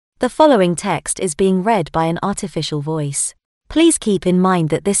The following text is being read by an artificial voice. Please keep in mind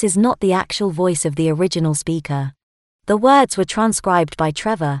that this is not the actual voice of the original speaker. The words were transcribed by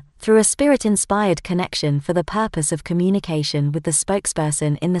Trevor through a spirit-inspired connection for the purpose of communication with the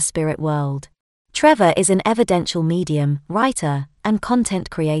spokesperson in the spirit world. Trevor is an evidential medium, writer, and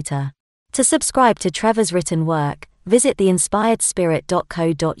content creator. To subscribe to Trevor's written work, visit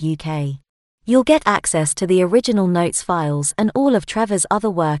theinspiredspirit.co.uk. You'll get access to the original notes files and all of Trevor's other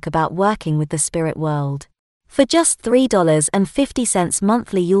work about working with the spirit world. For just $3.50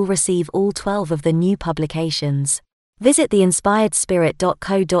 monthly, you'll receive all 12 of the new publications. Visit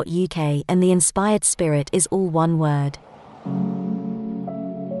theinspiredspirit.co.uk, and The Inspired Spirit is all one word.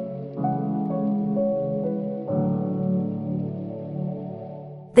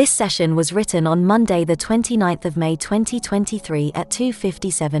 This session was written on Monday the 29th of May 2023 at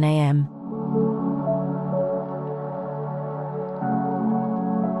 2:57 a.m.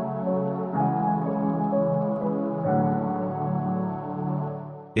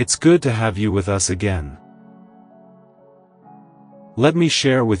 It's good to have you with us again. Let me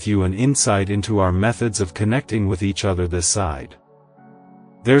share with you an insight into our methods of connecting with each other this side.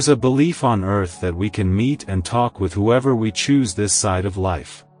 There's a belief on Earth that we can meet and talk with whoever we choose this side of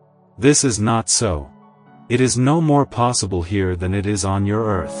life. This is not so. It is no more possible here than it is on your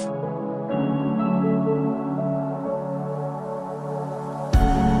Earth.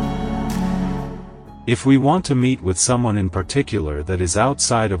 If we want to meet with someone in particular that is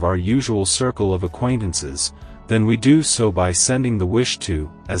outside of our usual circle of acquaintances, then we do so by sending the wish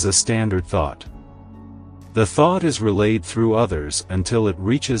to, as a standard thought. The thought is relayed through others until it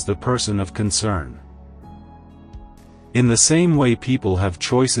reaches the person of concern. In the same way people have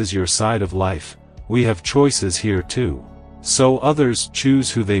choices your side of life, we have choices here too. So others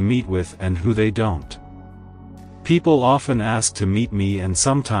choose who they meet with and who they don't. People often ask to meet me, and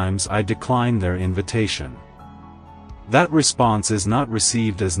sometimes I decline their invitation. That response is not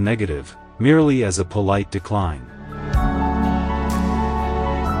received as negative, merely as a polite decline.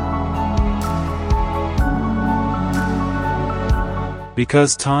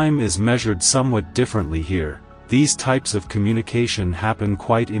 Because time is measured somewhat differently here, these types of communication happen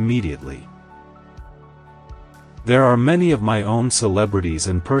quite immediately. There are many of my own celebrities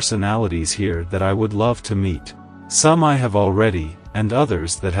and personalities here that I would love to meet. Some I have already, and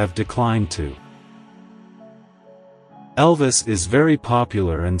others that have declined to. Elvis is very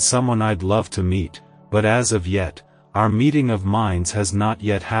popular and someone I'd love to meet, but as of yet, our meeting of minds has not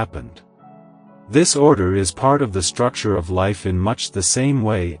yet happened. This order is part of the structure of life in much the same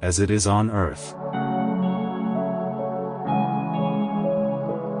way as it is on Earth.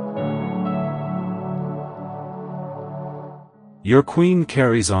 Your queen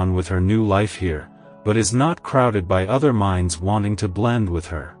carries on with her new life here, but is not crowded by other minds wanting to blend with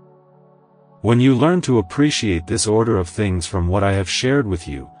her. When you learn to appreciate this order of things from what I have shared with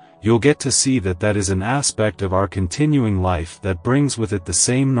you, you'll get to see that that is an aspect of our continuing life that brings with it the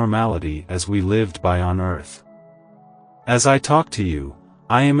same normality as we lived by on Earth. As I talk to you,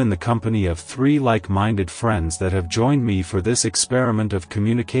 I am in the company of 3 like-minded friends that have joined me for this experiment of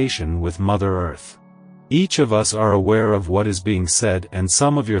communication with Mother Earth. Each of us are aware of what is being said and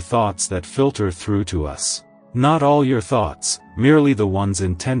some of your thoughts that filter through to us. Not all your thoughts, merely the ones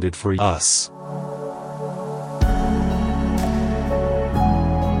intended for us.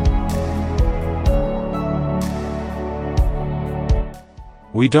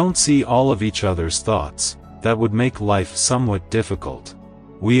 We don't see all of each other's thoughts. That would make life somewhat difficult.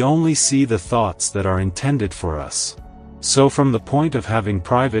 We only see the thoughts that are intended for us. So from the point of having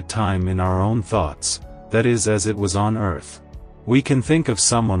private time in our own thoughts, that is as it was on Earth, we can think of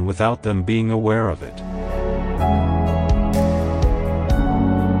someone without them being aware of it.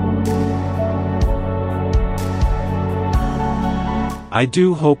 I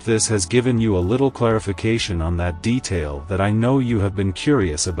do hope this has given you a little clarification on that detail that I know you have been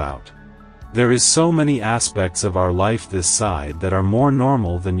curious about. There is so many aspects of our life this side that are more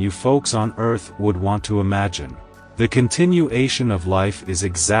normal than you folks on Earth would want to imagine. The continuation of life is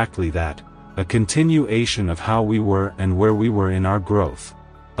exactly that. A continuation of how we were and where we were in our growth.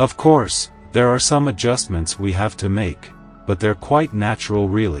 Of course, there are some adjustments we have to make, but they're quite natural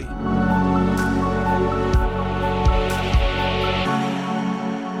really.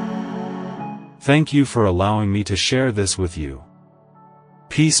 Thank you for allowing me to share this with you.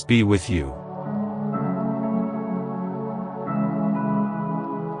 Peace be with you.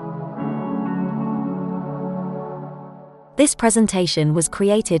 This presentation was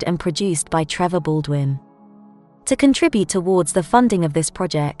created and produced by Trevor Baldwin. To contribute towards the funding of this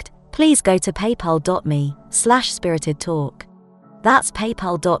project, please go to paypal.me/spiritedtalk. That's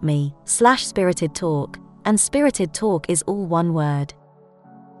paypal.me/spiritedtalk, and Spirited Talk is all one word.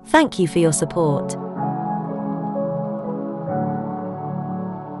 Thank you for your support.